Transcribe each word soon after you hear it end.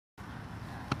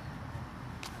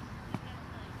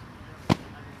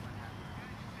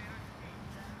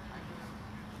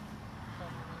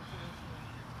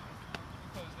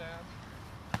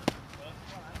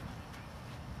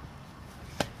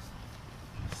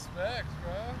Respect,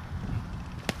 bro.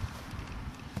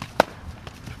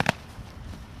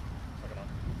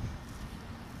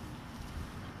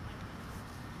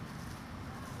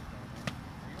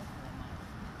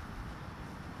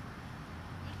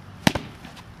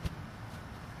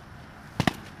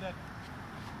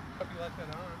 Hope you like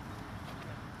that on.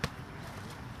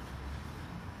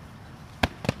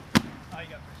 Oh, you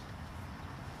got first.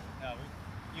 No,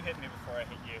 you hit me before I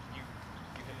hit you. You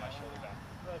hit my shoulder back.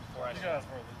 Before I shot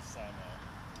for a loose Samo.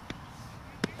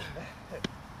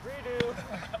 Redo!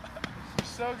 You're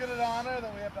so good at honor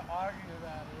that we have to argue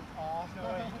about it. It's awesome. No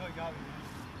way, you totally got me.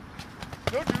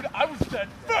 No, dude, I was dead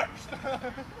first!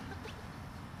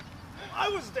 I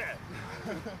was dead!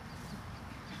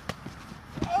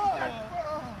 Oh!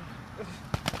 You're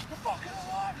fucking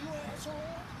alive, you asshole!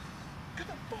 Get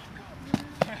the fuck up, man!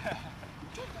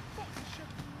 Take the fucking shit!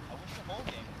 I wish the whole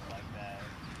game was like that.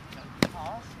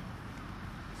 Awesome.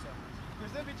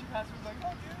 There's no bitch you pass me like,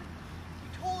 oh dude, you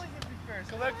totally hit me first.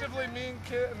 Collectively, me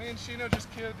and Shino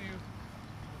just killed you.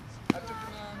 I took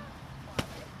him on.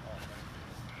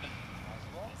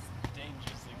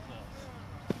 Dangerously close.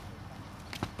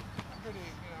 I'm pretty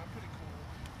cool.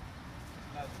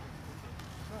 No,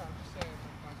 I'm just saying,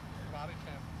 my body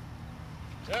temp.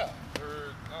 Yeah,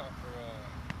 for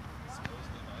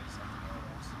supposedly nice.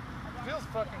 It feels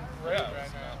fucking great right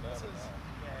now. This is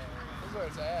where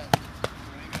it's at.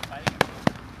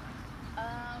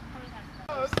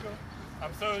 Oh, that's cool.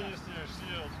 I'm so used to your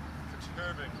shield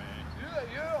perturbing me.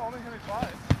 You only hit me twice.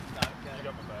 You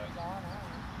got my back. It's on,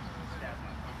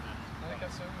 I think I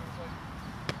saw you. It was like...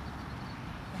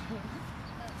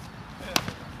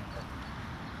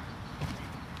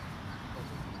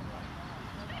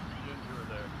 You were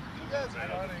there. You guys are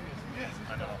funny.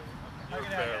 I know. You were Hug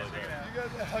it out, barely guys. there. You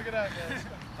guys hug it out, guys.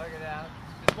 Hug it out.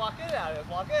 Just walk it out. Just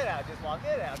walk it out. Just walk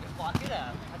it out. Just walk it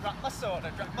out. I dropped my sword. I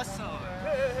dropped my sword.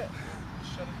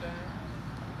 Shut it down.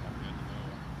 I'm good to go.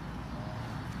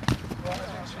 Well, I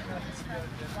think she knows you guys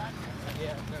did.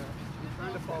 Yeah, no. You're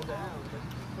trying to fall down.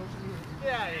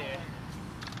 Yeah, yeah.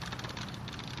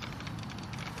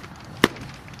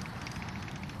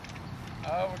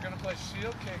 Oh, we're gonna play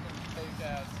shield kick and take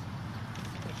outs.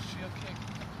 Shield kick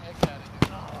heck out of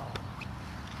here. Oh.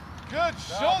 Good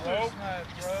shoulder smash,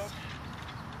 bro.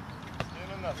 Get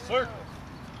in that circle.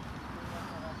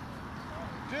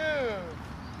 Dude,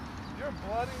 you're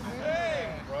bloody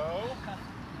Dang, bro.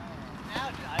 Now,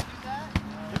 did I do that?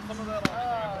 Get some of that on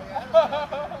Oh,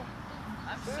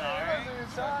 I'm dude, sorry. you No,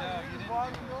 just you didn't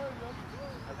walked do it. away.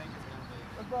 I think it's gonna be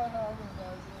That's about how I'm gonna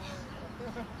die.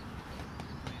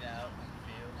 bleed out and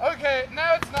feel. Okay,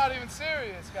 now it's not even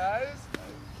serious, guys.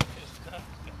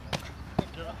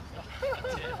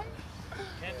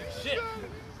 Can't do shit.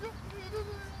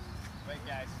 Wait,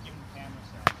 guys, give him the camera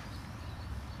shot.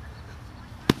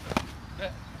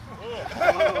 Oh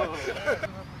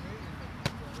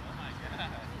my god.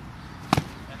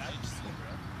 And I just see, bro.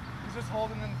 He's just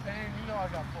holding in pain. You know I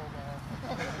got full ball.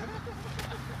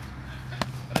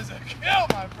 That is a kill,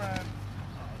 my friend.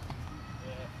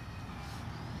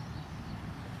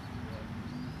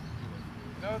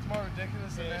 You know what's more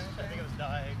ridiculous than I think anything? it was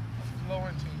dying.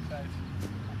 Florentine type.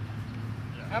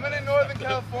 How many Northern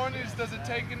Californians does it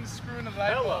take in to screw in a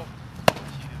light bulb?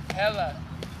 Hella.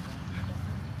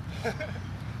 Hella.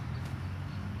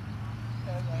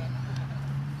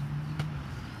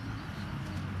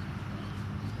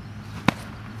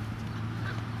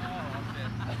 Oh, I'm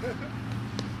dead.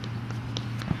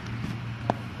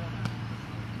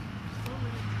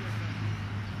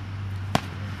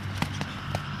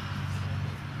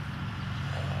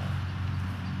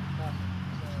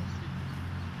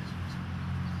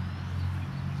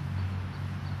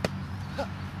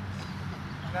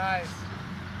 Nice.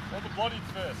 Hold the bloody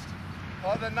fist.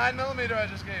 Oh, the 9mm I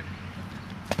just gave.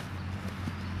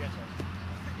 Get you.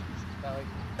 9mm.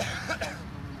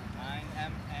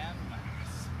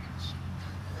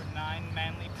 For 9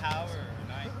 manly power.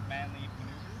 9 manly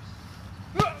maneuvers.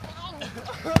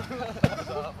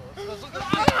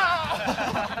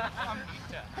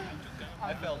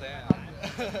 I fell down.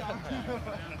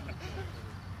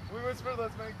 We whispered,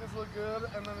 let's make this look good,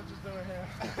 and then it just did a hand.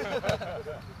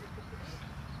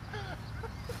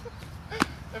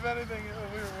 If anything, we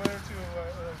were one or two away.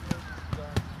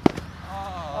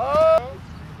 Oh!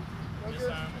 This Okay.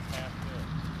 time was half good.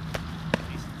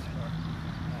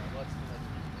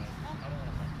 I don't want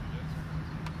to fuck with you.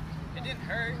 It didn't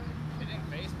hurt. It didn't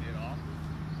faze me at all.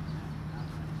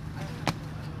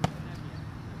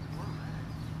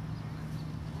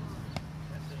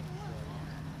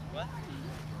 What?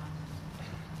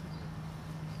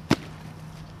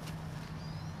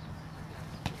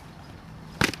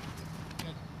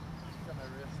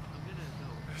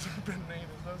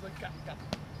 bananas. I was like, got.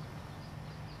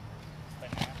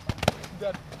 Banana.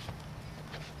 Dead.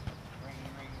 Ring.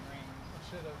 Oh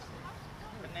shit, I was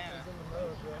Banana. in the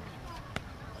road, bro.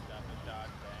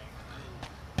 Dog bang.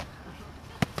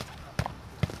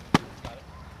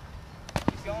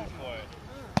 He's going for it.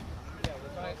 Yeah,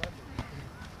 we're fine.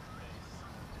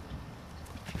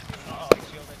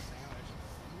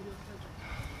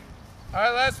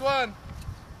 Alright, last one.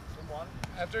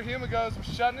 After Huma goes, we're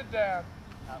shutting it down.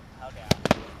 How down?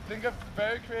 Think of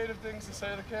very creative things to say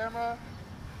to the camera.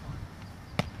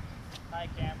 Hi,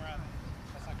 camera.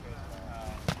 That's not good.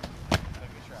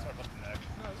 Maybe try. Sorry about the neck.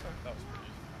 No, it's fine. That was pretty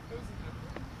easy. It was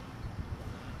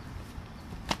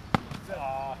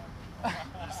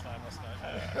Last night.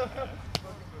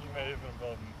 You may have been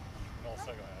above an all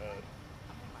second ahead.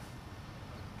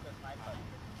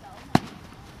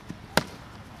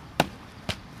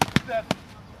 That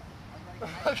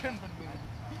fucking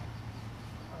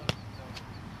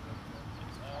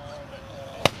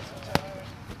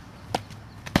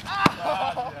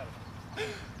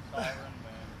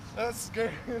That's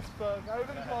scary as fuck. I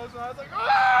even closed my eyes like,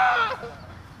 ah!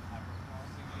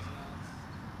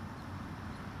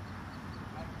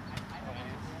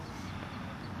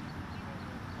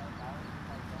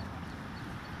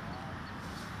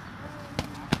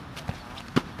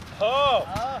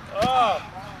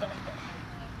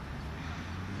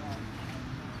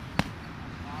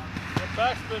 The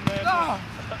backspin, man.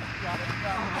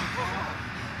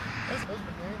 Those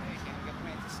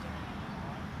bananas.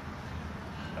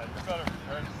 You're better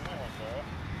prepared than anyone, bro.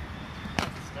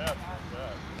 Snap like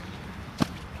that.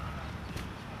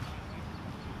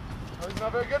 Oh, he's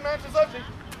not very good, man. Just lefty.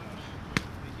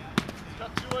 He's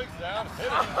got 2 legs down.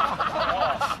 Hit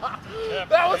it.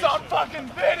 That was on fucking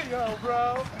video,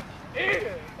 bro. Eat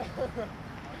it.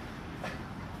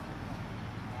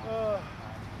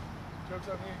 Joke's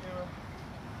on you, Huma.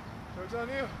 Joke's on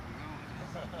you.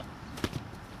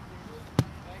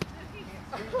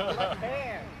 My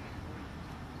hand.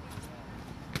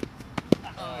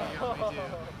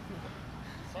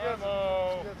 Simo.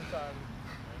 You have the time.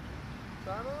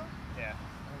 Simo? Yeah.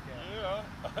 Yeah.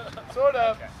 Sort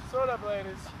of. Okay. Sort of,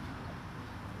 ladies.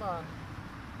 Come on.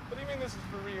 What do you mean this is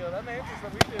for real? That Mantis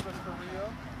that we did was for real.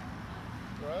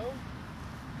 Bro?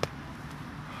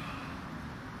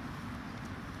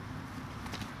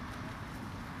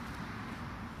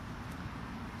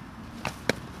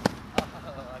 I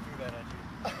threw that at you.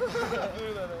 I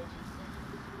threw that at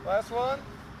you. Last one?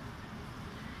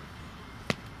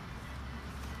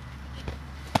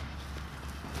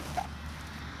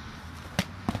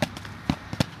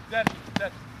 Dead.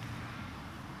 It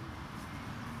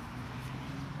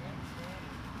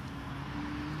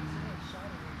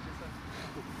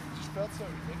just felt so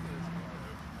ridiculous.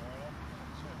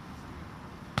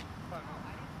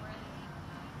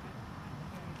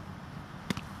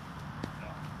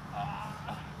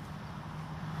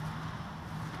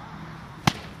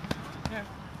 Yeah.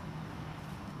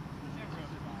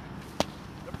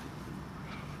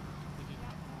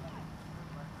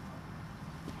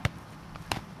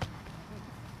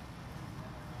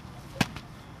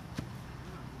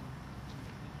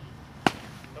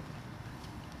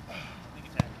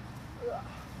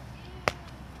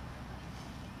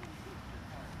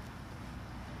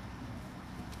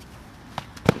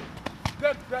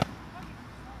 Dead.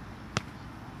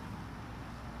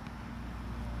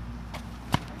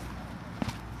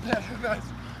 Yeah, nice.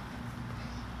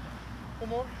 One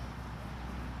more.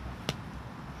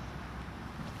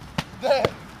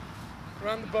 Dead.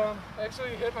 Around the bum. Actually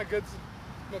hit my goods,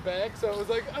 my bag, so it was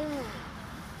like, oh.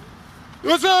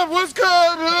 What's up? What's good?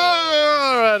 All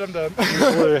right, I'm done.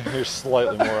 You're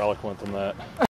slightly more eloquent than that.